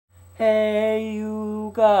Hey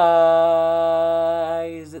you guys,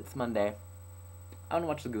 it's Monday. I wanna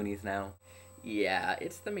watch the Goonies now. Yeah,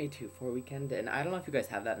 it's the May 2-4 weekend, and I don't know if you guys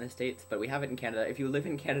have that in the States, but we have it in Canada. If you live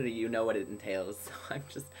in Canada, you know what it entails.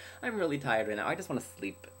 So I'm really tired right now. I just want to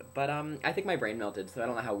sleep. But, I think my brain melted, so I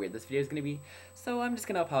don't know how weird this video is gonna be. So I'm just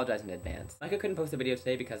gonna apologize in advance. Micah couldn't post a video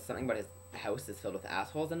today because something about his house is filled with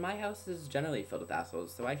assholes, and my house is generally filled with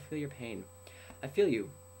assholes, so I feel your pain. I feel you.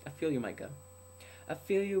 I feel you, Micah. I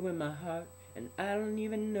feel you in my heart, and I don't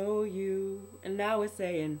even know you. And now we're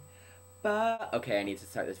saying, bye. Okay, I need to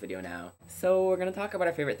start this video now. So we're gonna talk about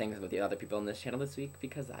our favorite things with the other people on this channel this week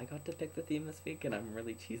because I got to pick the theme this week and I'm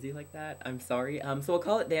really cheesy like that. I'm sorry. So we'll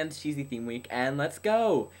call it Dan's Cheesy Theme Week and let's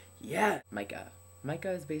go. Yeah. Micah.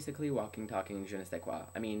 Micah is basically walking, talking je ne sais quoi.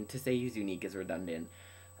 I mean, to say he's unique is redundant.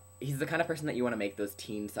 He's the kind of person that you want to make those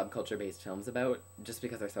teen subculture-based films about, just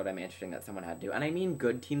because they're so damn interesting that someone had to. And I mean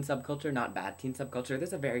good teen subculture, not bad teen subculture.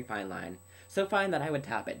 There's a very fine line. So fine that I would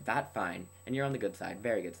tap it. That fine. And you're on the good side.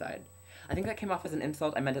 Very good side. I think that came off as an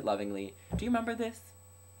insult. I meant it lovingly. Do you remember this?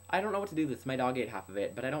 I don't know what to do with this. My dog ate half of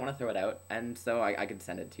it, but I don't want to throw it out. And so I could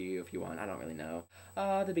send it to you if you want. I don't really know.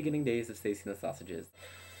 The beginning days of Stacey and the Sausages.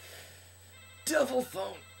 Devil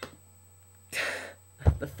phone!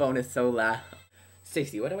 The phone is so loud.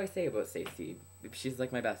 Stacey, what do I say about Stacey? She's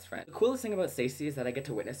like my best friend. The coolest thing about Stacey is that I get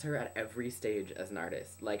to witness her at every stage as an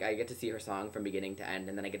artist. Like, I get to see her song from beginning to end,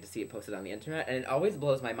 and then I get to see it posted on the internet, and it always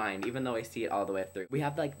blows my mind, even though I see it all the way through. We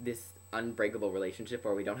have, like, this unbreakable relationship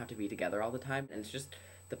where we don't have to be together all the time, and it's just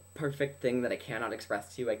the perfect thing that I cannot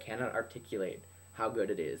express to you. I cannot articulate how good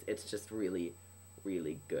it is. It's just really,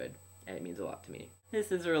 really good, and it means a lot to me. This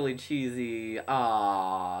is really cheesy.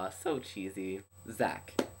 Ah, so cheesy.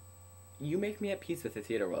 Zach. You make me at peace with the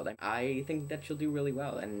theater world. I think that you'll do really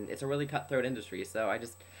well, and it's a really cutthroat industry, so I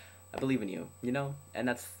believe in you, you know? And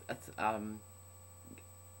that's I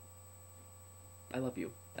love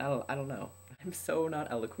you. I don't know. I'm so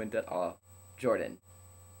not eloquent at all. Jordan.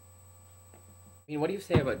 I mean, what do you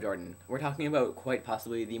say about Jordan? We're talking about quite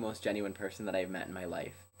possibly the most genuine person that I've met in my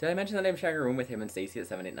life. Did I mention that I'm sharing a room with him and Stacey at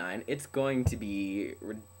 789? It's going to be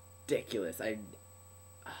ridiculous.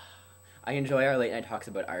 I enjoy our late night talks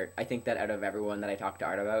about art. I think that out of everyone that I talk to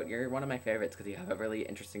art about, you're one of my favorites because you have a really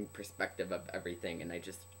interesting perspective of everything, and I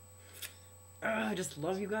just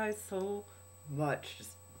love you guys so much.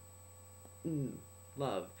 Just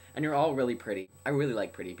love. And you're all really pretty. I really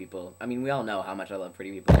like pretty people. I mean, we all know how much I love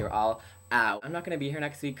pretty people. You're all out. I'm not going to be here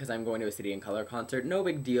next week because I'm going to a City in Color concert. No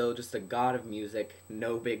big deal. Just a god of music.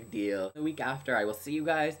 No big deal. The week after, I will see you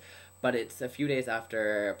guys. But it's a few days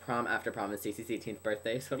after prom and Stacey's 18th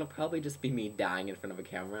birthday, so it'll probably just be me dying in front of a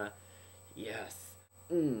camera. Yes.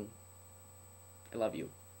 I love you.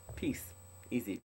 Peace. Easy.